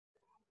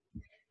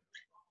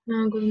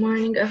Good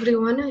morning,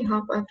 everyone. I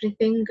hope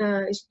everything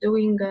is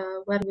doing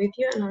well with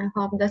you, and I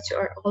hope that you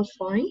are all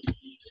fine.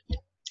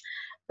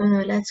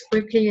 Let's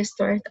quickly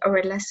start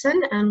our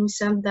lesson. And we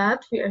said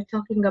that we are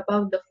talking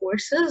about the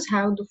forces,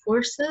 how the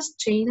forces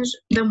change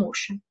the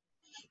motion.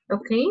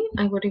 Okay,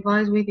 I will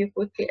revise with you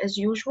quickly as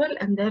usual,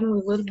 and then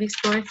we will be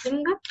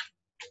starting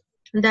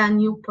the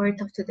new part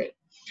of today.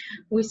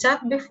 We said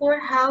before,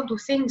 how do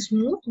things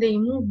move? They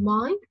move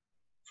by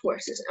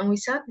forces, and we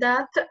said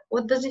that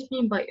what does it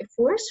mean by a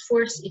force?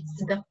 Force is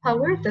the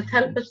power that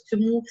helps us to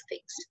move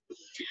things,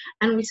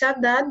 and we said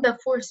that the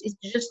force is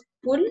just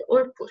pull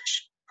or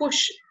push.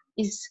 Push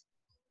is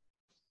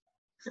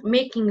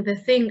making the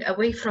thing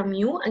away from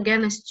you,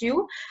 against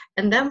you,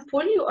 and then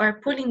pull, you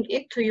are pulling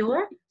it to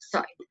your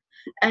side.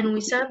 And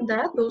we said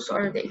that those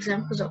are the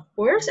examples of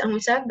force, and we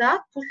said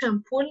that push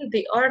and pull,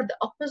 they are the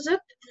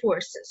opposite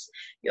forces.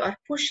 You are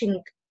pushing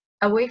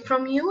away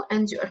from you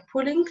and you are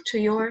pulling to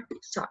your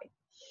side.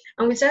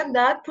 And we said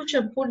that push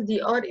and pull, they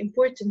are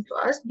important to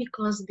us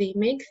because they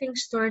make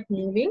things start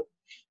moving,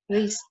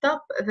 they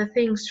stop the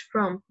things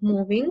from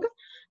moving,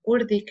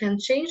 or they can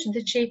change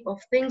the shape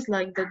of things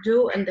like the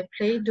dough and the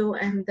play-doh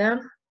and the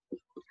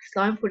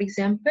slime, for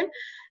example.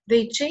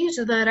 They change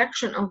the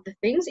direction of the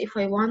things. If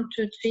I want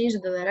to change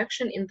the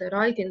direction in the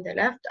right, in the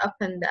left, up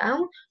and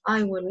down,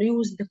 I will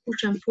use the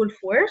push and pull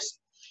force.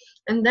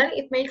 And then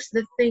it makes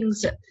the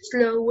things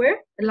slower,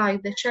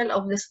 like the shell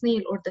of the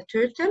snail or the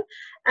turtle,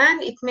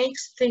 and it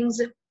makes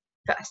things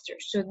faster.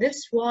 So this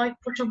is why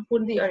push and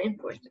pull, they are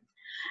important.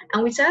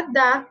 And we said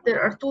that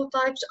there are two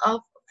types of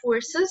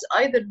forces,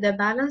 either the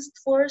balanced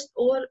force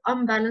or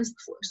unbalanced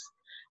force.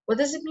 What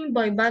does it mean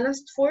by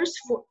balanced force?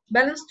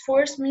 Balanced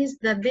force means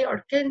that they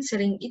are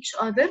canceling each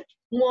other.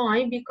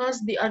 Why? Because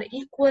they are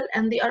equal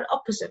and they are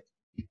opposite.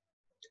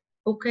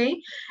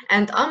 Okay,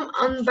 and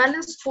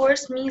unbalanced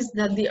force means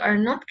that they are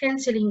not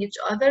canceling each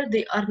other,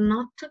 they are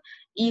not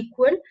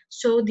equal,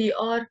 so they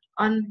are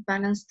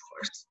unbalanced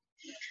force.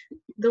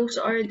 Those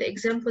are the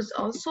examples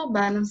also,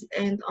 balanced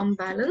and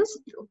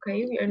unbalanced.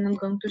 Okay, we are not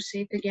going to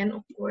say it again,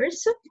 of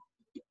course.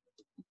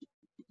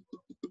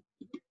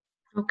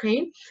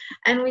 Okay,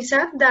 and we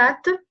said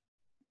that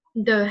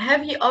the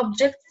heavy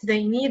objects,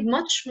 they need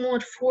much more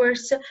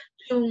force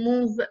to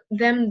move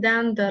them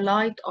than the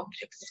light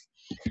objects.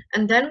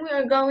 And then we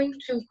are going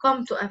to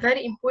come to a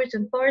very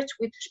important part,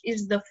 which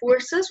is the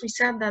forces. We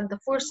said that the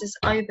force is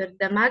either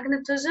the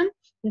magnetism,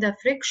 the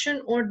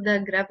friction, or the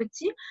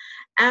gravity.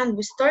 And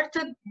we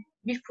started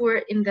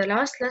before, in the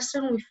last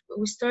lesson,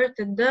 we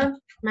started the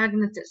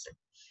magnetism.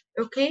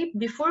 Okay,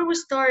 before we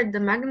start the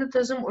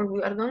magnetism, or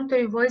we are going to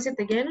revise it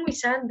again, we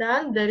said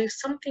that there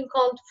is something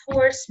called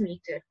force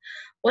meter.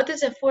 What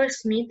is a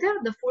force meter?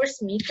 The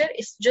force meter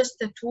is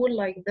just a tool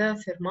like the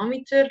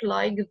thermometer,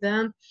 like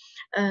the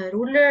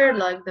ruler,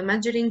 like the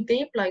measuring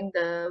tape, like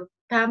the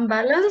palm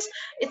balance.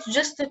 It's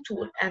just a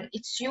tool and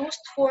it's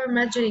used for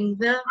measuring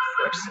the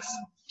forces.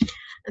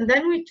 And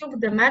then we took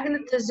the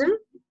magnetism.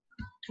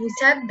 We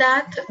said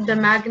that the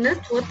magnet,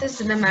 what is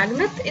the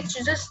magnet? It's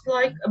just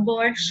like a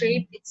bar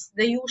shape, it's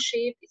the U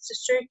shape, it's a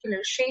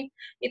circular shape,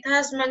 it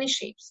has many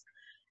shapes.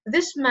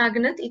 This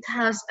magnet, it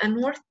has a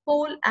north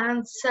pole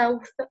and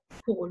south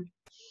pole.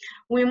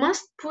 We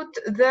must put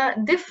the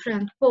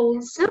different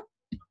poles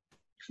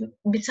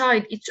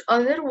beside each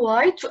other.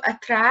 Why? To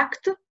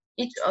attract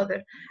each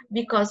other,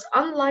 because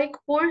unlike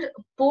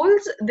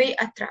poles, they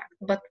attract.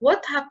 But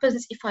what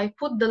happens if I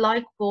put the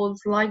like poles,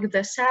 like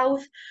the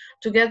south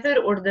together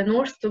or the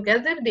north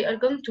together? They are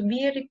going to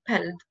be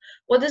repelled.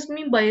 What does it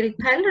mean by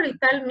repel?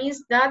 Repel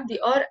means that they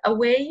are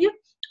away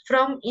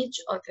from each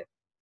other.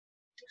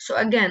 So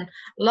again,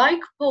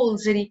 like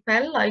poles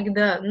repel, like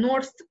the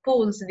north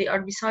poles, they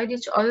are beside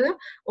each other,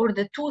 or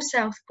the two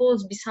south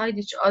poles beside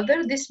each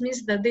other. This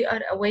means that they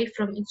are away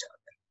from each other.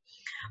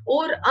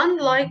 Or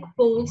unlike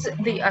poles,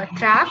 they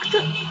attract.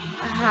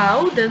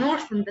 How? The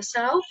north and the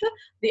south,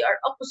 they are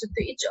opposite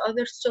to each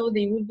other, so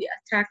they will be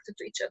attracted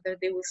to each other.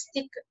 They will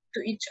stick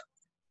to each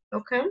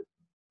other. Okay?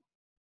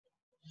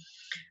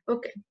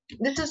 Okay.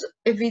 This is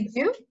a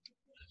video.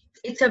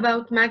 It's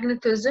about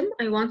magnetism.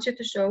 I want you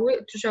to show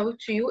it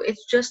to you.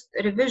 It's just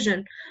a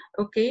revision,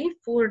 okay,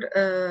 for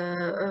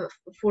the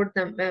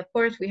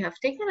part we have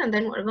taken, and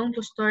then we're going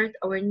to start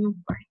our new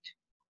part.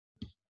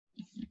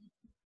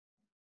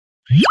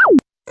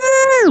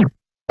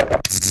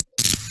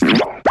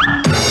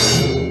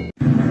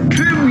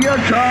 Trivia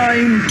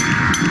time!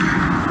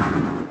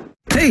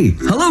 Hey,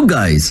 hello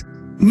guys!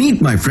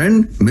 Meet my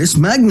friend, Miss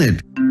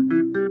Magnet.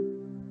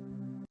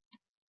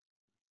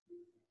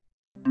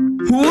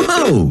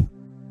 Whoa!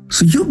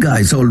 So you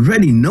guys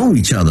already know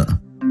each other.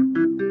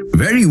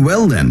 Very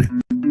well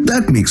then.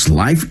 That makes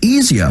life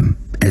easier,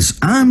 as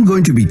I'm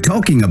going to be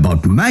talking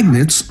about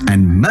magnets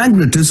and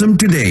magnetism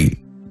today.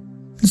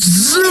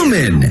 Zoom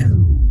in!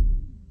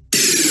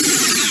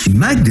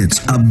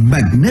 Magnets are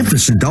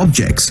magnificent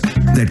objects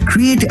that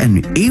create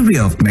an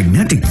area of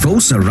magnetic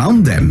force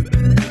around them,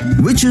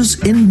 which is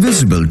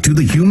invisible to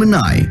the human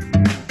eye.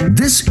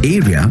 This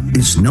area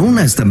is known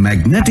as the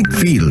magnetic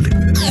field.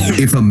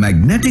 If a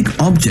magnetic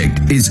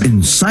object is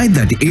inside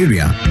that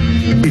area,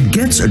 it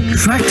gets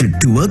attracted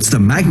towards the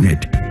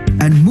magnet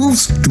and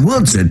moves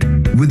towards it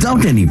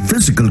without any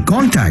physical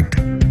contact.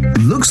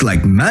 Looks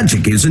like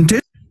magic, isn't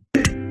it?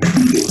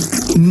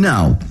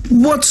 Now,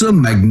 what's a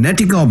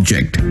magnetic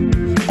object?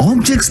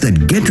 Objects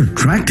that get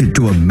attracted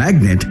to a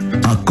magnet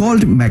are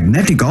called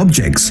magnetic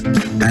objects,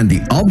 and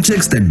the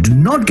objects that do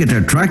not get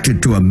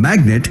attracted to a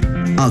magnet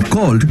are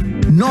called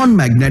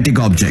non-magnetic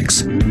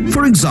objects.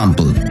 For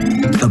example,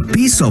 a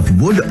piece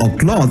of wood or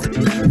cloth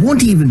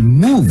won't even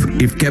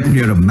move if kept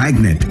near a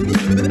magnet.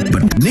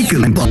 But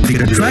nickel and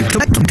copper attract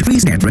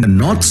when the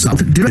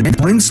north-south direction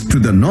points to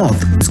the north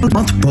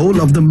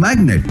pole of the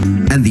magnet,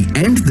 and the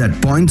end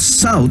that points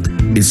south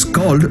is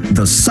called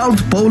the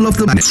south pole of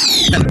the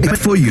magnet.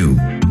 For you,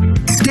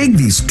 take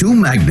these two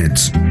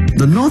magnets.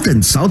 The north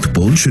and south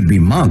pole should be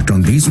marked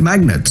on these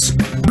magnets.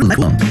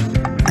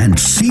 And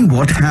see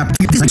what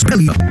happens.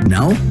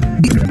 Now,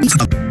 did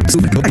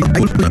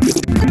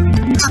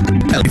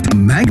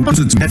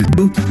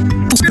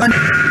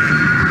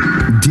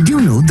you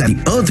know that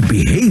the earth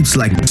behaves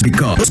like this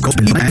because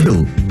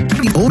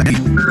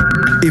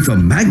if a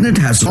magnet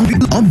has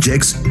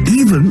objects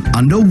even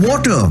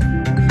underwater?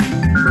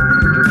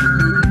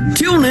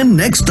 Tune in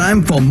next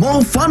time for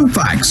more fun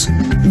facts.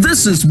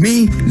 This is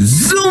me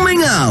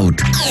zooming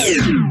out.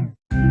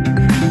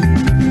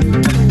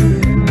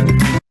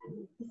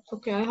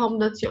 Okay, I hope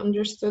that you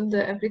understood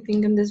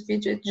everything in this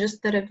video. It's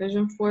just a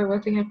revision for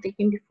what we have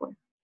taken before.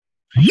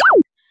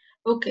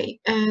 Okay,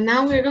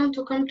 now we're going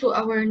to come to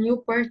our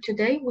new part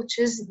today, which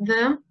is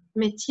the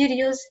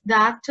materials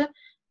that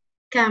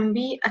can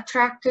be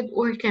attracted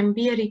or can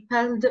be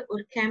repelled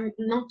or can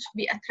not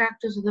be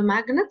attracted to the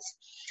magnets.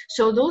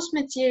 So those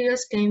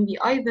materials can be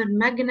either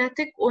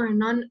magnetic or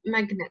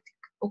non-magnetic.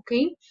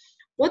 Okay,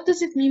 what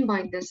does it mean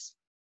by this?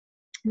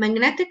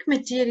 Magnetic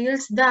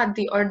materials, that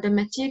they are the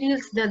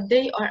materials that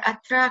they are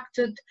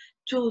attracted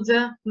to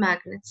the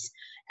magnets.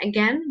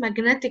 Again,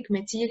 magnetic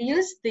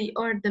materials, they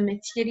are the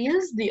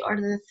materials, they are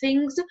the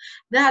things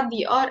that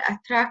they are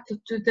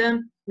attracted to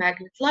the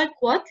magnet. Like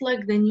what?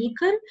 Like the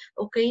nickel,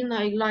 okay,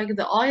 like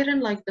the iron,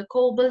 like the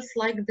cobalt,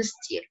 like the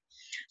steel.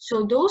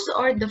 So those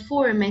are the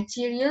four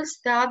materials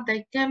that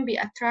they can be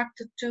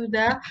attracted to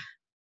the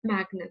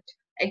magnet.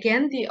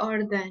 Again, they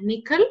are the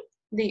nickel,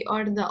 they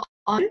are the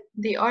iron,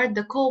 they are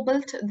the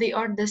cobalt, they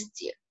are the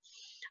steel.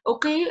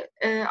 Okay,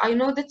 I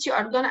know that you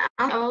are gonna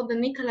ask about the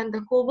nickel and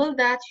the cobalt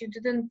that you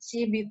didn't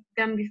see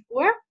them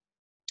before.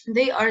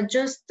 They are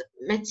just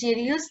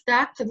materials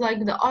that,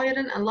 like the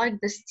iron and like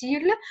the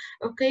steel,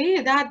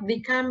 okay, that they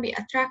can be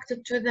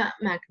attracted to the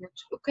magnet.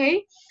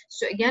 Okay,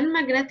 so again,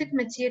 magnetic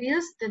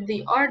materials, that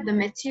they are the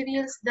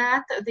materials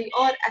that they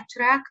are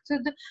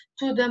attracted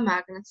to the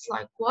magnets.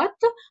 Like what?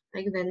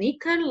 Like the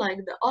nickel,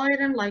 like the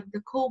iron, like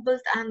the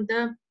cobalt and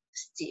the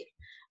steel.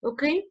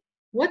 Okay,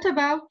 what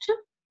about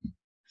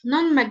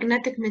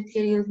non-magnetic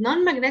materials?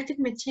 Non-magnetic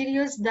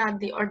materials, that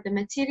they are the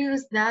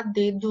materials that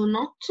they do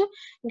not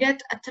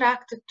get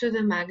attracted to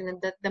the magnet.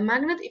 That the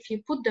magnet, if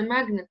you put the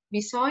magnet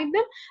beside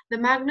them, the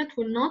magnet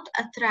will not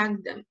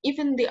attract them.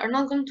 Even they are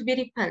not going to be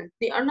repelled.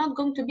 They are not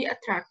going to be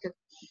attracted.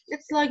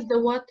 It's like the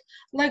what?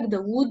 Like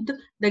the wood,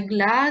 the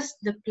glass,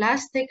 the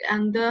plastic,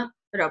 and the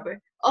rubber.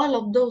 All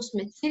of those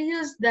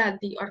materials that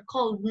they are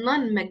called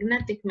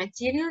non-magnetic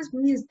materials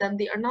means that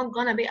they are not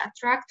gonna be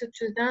attracted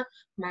to the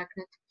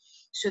magnet.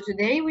 So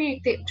today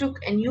we took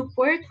a new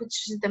part,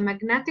 which is the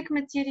magnetic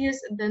materials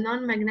and the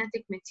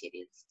non-magnetic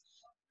materials.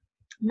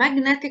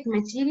 Magnetic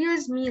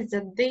materials means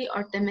that they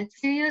are the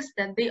materials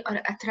that they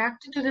are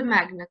attracted to the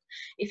magnet.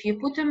 If you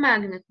put a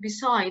magnet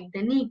beside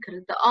the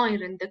nickel, the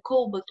iron, the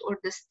cobalt, or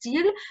the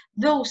steel,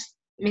 those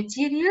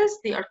materials,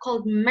 they are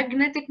called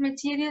magnetic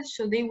materials,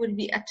 so they will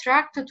be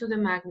attracted to the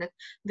magnet.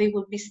 They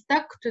will be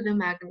stuck to the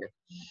magnet.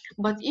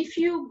 But if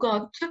you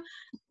got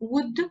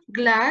wood,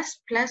 glass,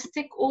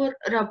 plastic, or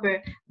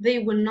rubber, they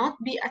will not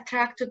be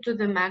attracted to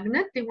the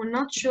magnet. They will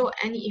not show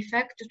any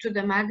effect to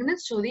the magnet,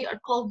 so they are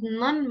called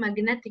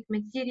non-magnetic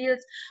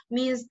materials,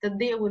 means that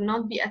they will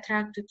not be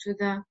attracted to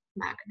the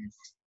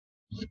magnets.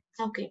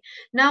 Okay,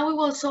 now we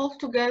will solve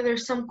together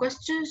some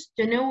questions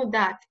to know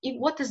that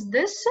what is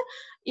this,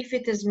 if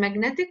it is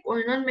magnetic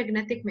or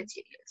non-magnetic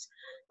materials.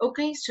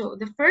 Okay, so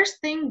the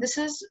first thing, this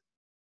is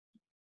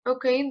the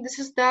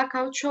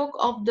caoutchouc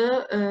of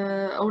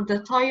the or the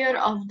tire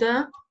of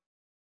the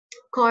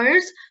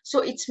cars,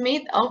 so it's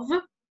made of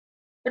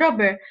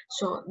rubber.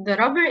 So the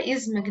rubber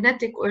is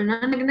magnetic or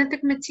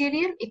non-magnetic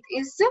material? It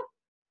is,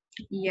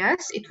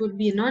 yes, it will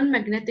be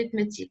non-magnetic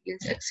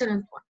materials.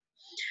 Excellent one.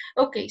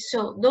 Okay,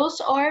 so those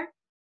are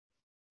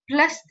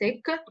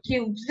plastic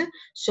cubes.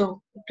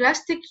 So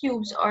plastic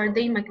cubes, are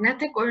they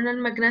magnetic or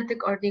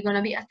non-magnetic? Are they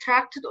gonna be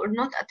attracted or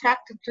not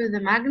attracted to the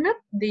magnet?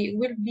 They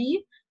will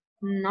be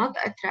not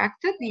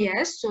attracted,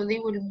 yes, so they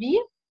will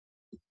be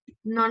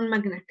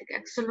non-magnetic.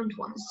 Excellent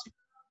ones.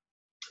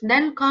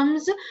 Then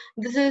comes,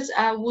 this is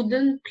a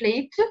wooden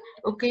plate,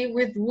 okay,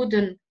 with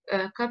wooden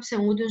cups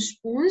and wooden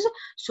spoons.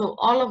 So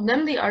all of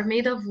them, they are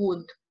made of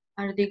wood.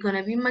 Are they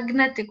gonna be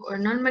magnetic or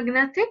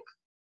non-magnetic?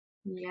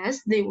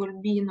 Yes, they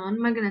will be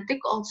non-magnetic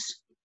also.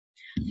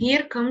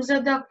 Here comes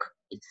a duck.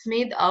 It's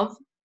made of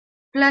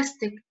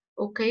plastic.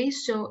 Okay,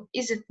 so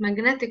is it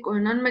magnetic or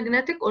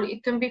non-magnetic, or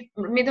it can be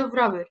made of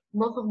rubber?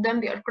 Both of them,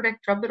 they are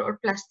correct, rubber or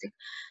plastic.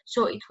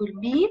 So it will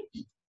be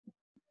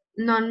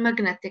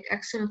non-magnetic.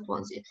 Excellent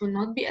ones. It will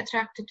not be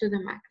attracted to the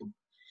magnet.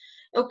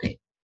 Okay,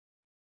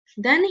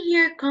 then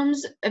here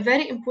comes a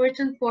very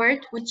important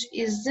part, which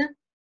is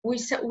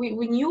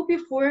we knew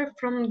before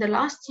from the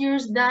last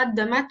years that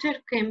the matter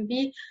can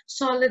be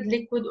solid,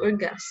 liquid, or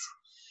gas.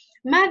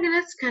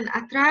 Magnets can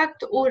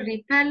attract or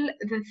repel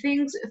the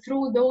things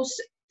through those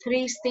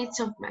three states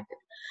of matter.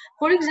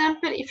 For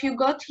example, if you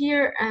got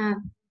here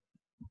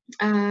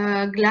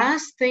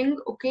glass thing,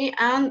 okay,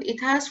 and it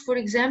has, for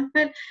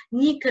example,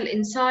 nickel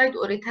inside,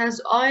 or it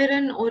has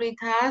iron, or it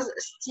has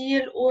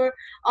steel, or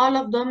all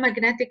of the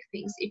magnetic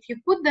things. If you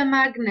put the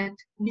magnet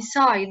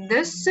beside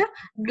this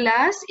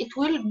glass, it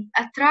will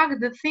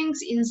attract the things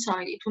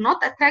inside. It will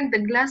not attract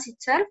the glass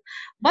itself,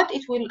 but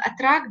it will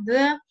attract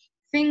the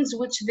things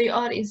which they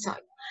are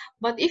inside.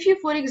 But if you,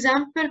 for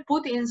example,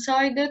 put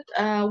inside it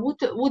a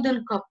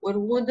wooden cup or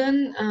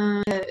wooden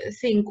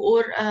thing,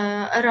 or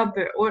a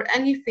rubber or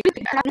anything,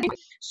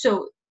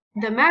 so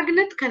the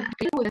magnet can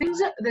attract things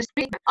the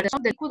straight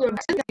liquid or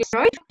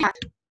right.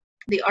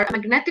 They are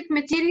magnetic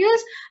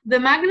materials. The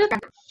magnet,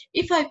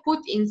 if I put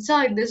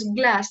inside this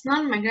glass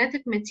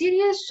non-magnetic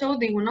materials, so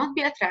they will not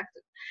be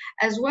attracted.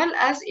 As well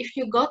as if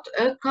you got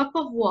a cup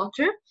of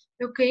water,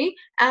 okay,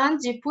 and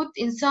you put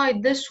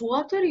inside this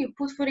water, you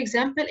put, for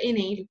example, a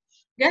nail.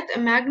 Get a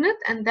magnet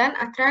and then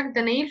attract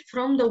the nail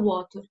from the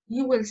water.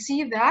 You will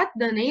see that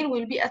the nail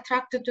will be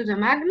attracted to the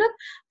magnet.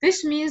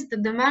 This means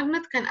that the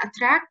magnet can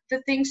attract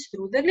the things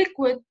through the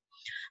liquid.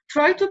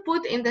 Try to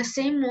put in the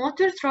same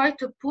water, try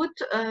to put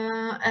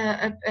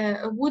a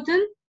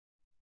wooden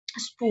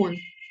spoon.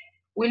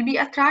 Will be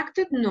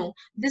attracted? No.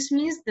 This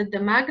means that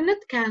the magnet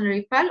can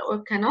repel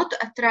or cannot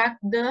attract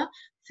the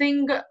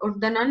thing or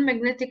the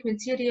non-magnetic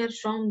material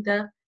from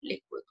the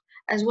liquid.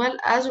 As well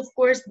as, of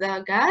course,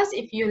 the gas.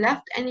 If you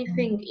left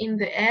anything in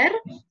the air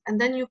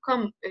and then you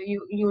come,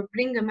 you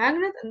bring a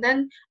magnet and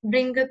then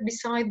bring it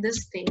beside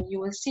this thing, you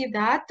will see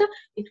that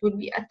it will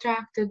be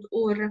attracted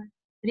or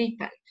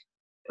repelled.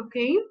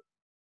 Okay,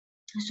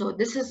 so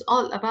this is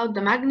all about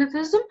the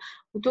magnetism.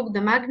 We took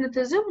the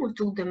magnetism, we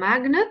took the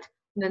magnet,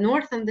 the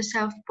north and the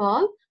south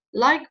pole.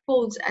 Like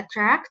poles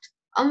attract,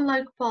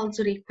 unlike poles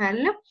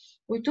repel.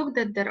 We took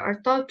that there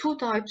are two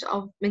types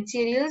of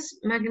materials,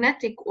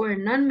 magnetic or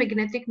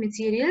non-magnetic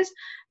materials.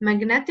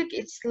 Magnetic,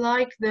 it's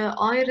like the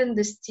iron,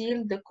 the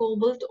steel, the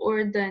cobalt,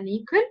 or the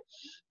nickel.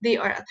 They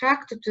are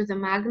attracted to the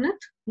magnet.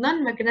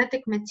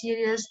 Non-magnetic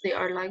materials, they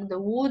are like the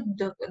wood,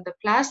 the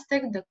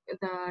plastic, the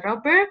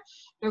rubber,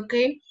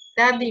 okay?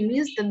 That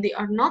means that they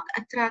are not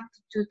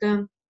attracted to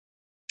the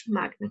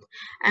magnet.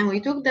 And we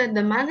took that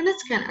the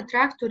magnets can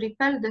attract to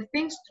repel the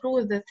things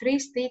through the three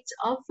states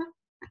of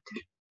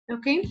matter.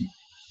 Okay,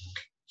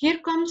 here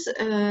comes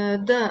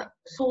the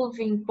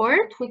solving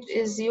part, which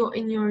is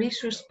in your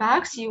resource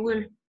packs. You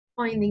will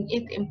finding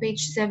it in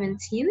page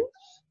 17.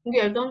 We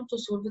are going to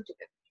solve it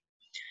together.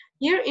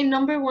 Here in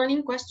number 1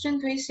 in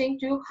question 3 saying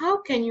to you,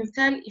 how can you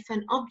tell if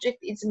an object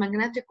is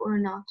magnetic or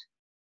not?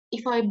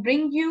 If I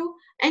bring you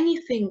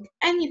anything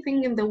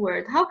in the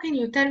world, how can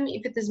you tell me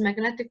if it is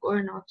magnetic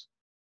or not?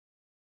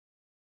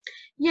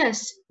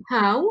 Yes,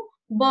 how?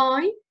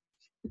 By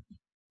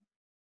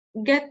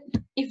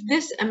if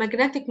this a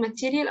magnetic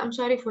material, I'm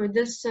sorry for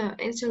this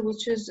answer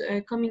which is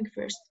coming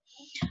first.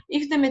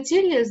 If the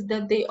materials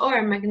that they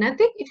are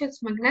magnetic, if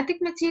it's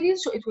magnetic material,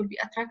 so it will be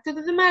attracted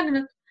to the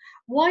magnet.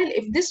 While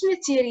if this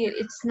material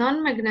it's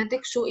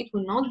non-magnetic, so it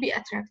will not be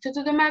attracted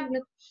to the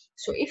magnet.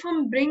 So if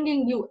I'm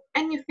bringing you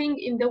anything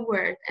in the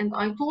world and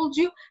I told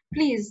you,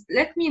 please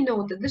let me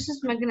know that this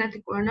is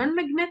magnetic or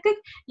non-magnetic,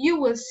 you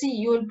will see,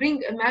 you will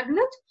bring a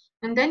magnet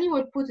and then you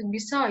will put it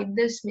beside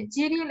this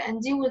material and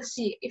you will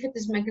see if it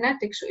is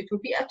magnetic, so it will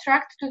be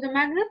attracted to the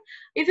magnet.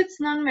 If it's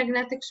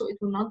non-magnetic, so it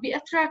will not be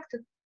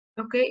attracted.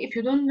 Okay, if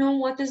you don't know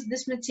what is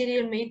this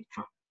material made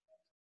from.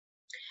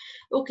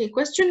 Okay,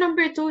 question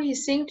number 2,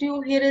 he's saying to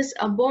you, here is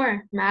a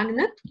bar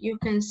magnet. You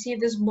can see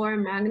this bar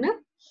magnet.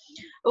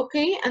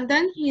 Okay, and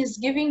then he is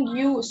giving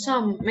you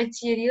some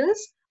materials.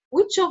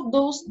 Which of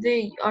those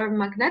they are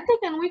magnetic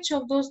and which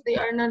of those they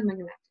are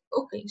non-magnetic?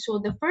 Okay, so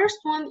the first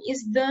one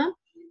is the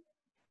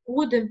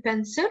wooden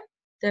pencil,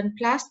 then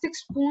plastic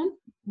spoon,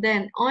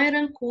 then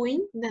iron coin,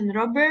 then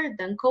rubber,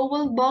 then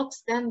cobalt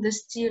box, then the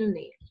steel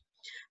nail.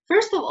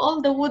 First of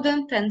all, the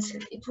wooden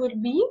pencil. It will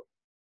be,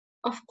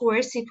 of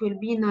course, it will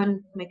be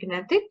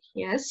non-magnetic.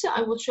 Yes,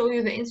 I will show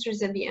you the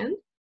answers at the end.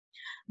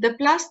 The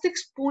plastic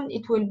spoon,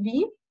 it will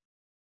be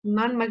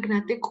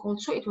non-magnetic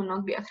also. It will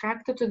not be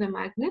attracted to the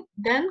magnet.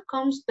 Then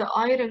comes the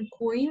iron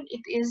coin.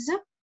 It is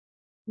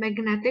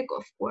magnetic,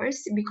 of course,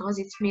 because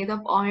it's made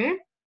of iron.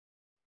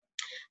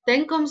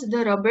 Then comes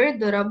the rubber.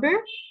 The rubber,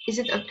 is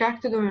it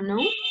attracted or no?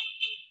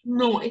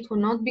 No, it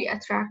will not be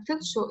attracted,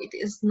 so it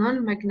is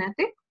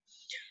non-magnetic.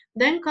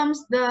 Then comes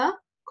the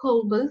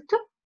cobalt.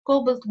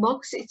 Cobalt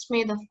box, it's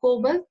made of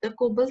cobalt. The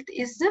cobalt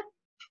is a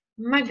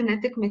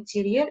magnetic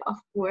material, of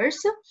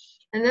course.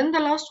 And then the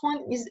last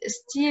one is a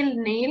steel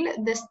nail.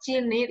 The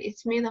steel nail,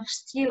 it's made of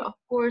steel, of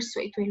course, so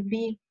it will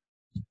be,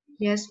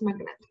 yes,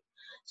 magnetic.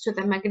 So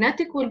the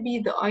magnetic will be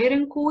the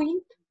iron coil,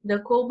 the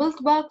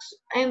cobalt box,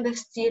 and the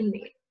steel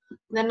nail.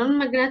 The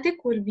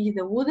non-magnetic will be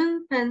the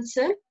wooden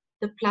pencil,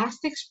 the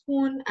plastic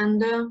spoon, and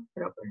the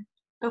rubber.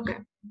 Okay.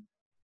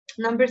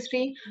 Number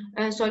 3,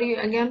 sorry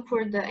again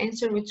for the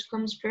answer which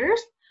comes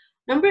first.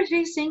 Number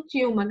 3, saying to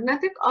you,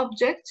 magnetic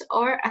objects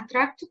are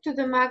attracted to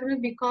the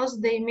magnet because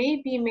they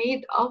may be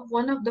made of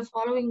one of the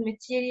following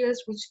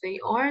materials, which they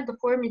are. The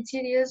 4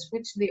 materials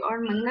which they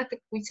are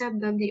magnetic, we said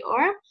that they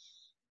are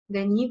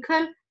the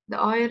nickel, the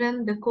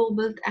iron, the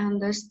cobalt,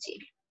 and the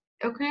steel.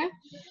 Okay.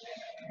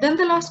 Then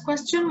the last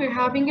question we're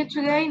having it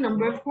today,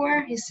 number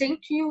 4, he's saying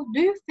to you,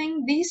 do you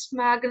think these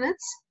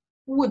magnets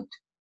would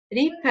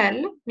repel,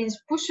 means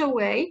push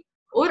away,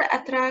 or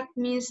attract,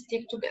 means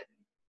stick together?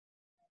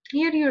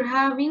 Here you're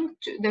having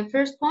the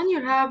first one,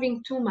 you're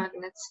having 2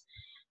 magnets.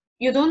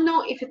 You don't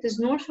know if it is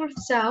north or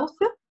south,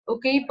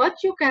 okay, but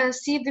you can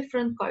see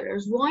different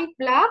colors, white,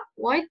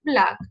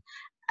 black,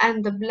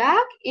 and the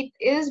black, it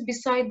is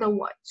beside the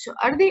white. So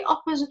are they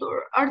opposite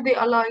or are they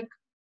alike?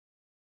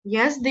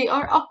 Yes, they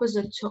are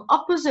opposite. So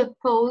opposite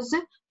poles,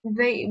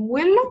 they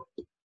will,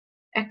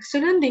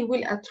 excellent, they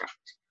will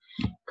attract.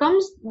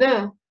 Comes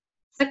the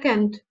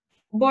second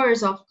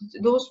bars of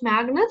those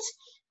magnets,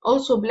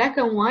 also black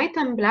and white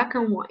and black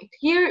and white.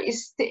 Here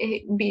is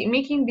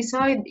making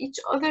beside each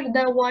other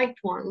the white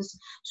ones.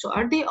 So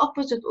are they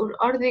opposite or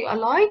are they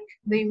alike?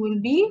 They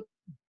will be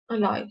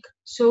alike.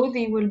 So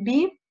they will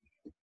be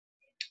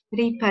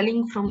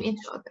repelling from each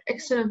other.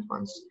 Excellent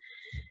ones.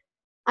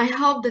 I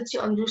hope that you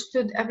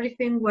understood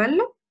everything well.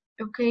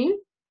 Okay.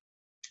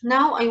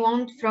 Now I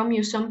want from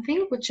you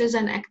something which is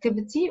an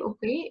activity.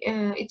 Okay.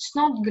 It's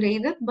not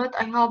graded, but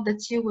I hope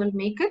that you will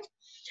make it.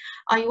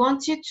 I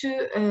want you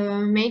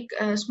to make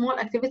a small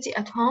activity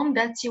at home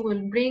that you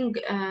will bring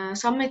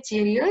some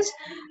materials,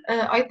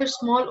 either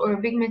small or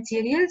big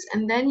materials,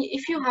 and then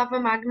if you have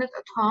a magnet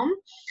at home,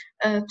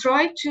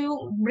 try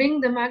to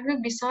bring the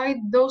magnet beside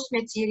those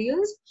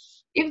materials.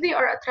 If they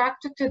are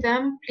attracted to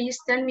them, please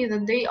tell me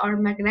that they are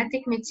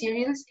magnetic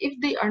materials. If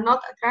they are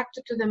not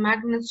attracted to the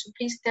magnets, so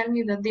please tell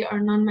me that they are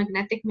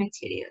non-magnetic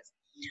materials.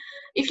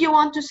 If you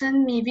want to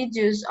send me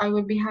videos, I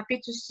will be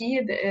happy to see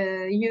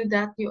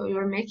that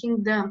you're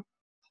making the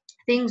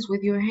things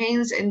with your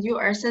hands and you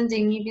are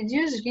sending me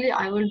videos. Really,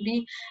 I will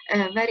be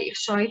very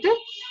excited.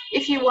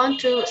 If you want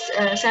to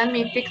send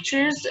me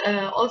pictures,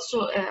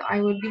 also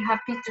I will be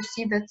happy to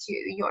see that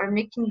you are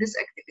making this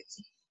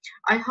activity.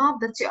 I hope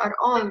that you are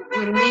all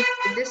will make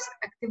this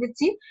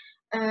activity.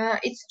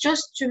 It's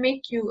just to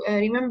make you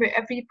remember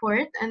every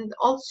part, and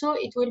also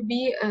it will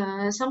be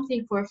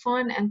something for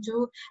fun and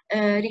to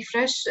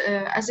refresh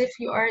as if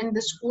you are in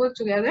the school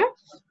together.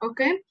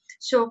 Okay,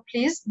 so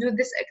please do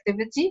this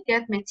activity,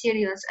 get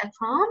materials at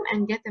home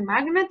and get a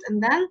magnet,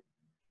 and then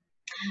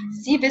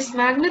see this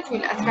magnet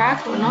will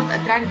attract or not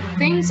attract the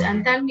things,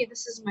 and tell me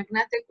this is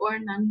magnetic or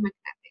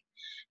non-magnetic.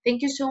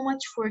 Thank you so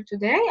much for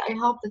today. I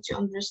hope that you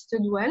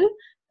understood well.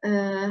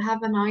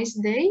 Have a nice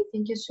day.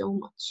 Thank you so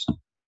much.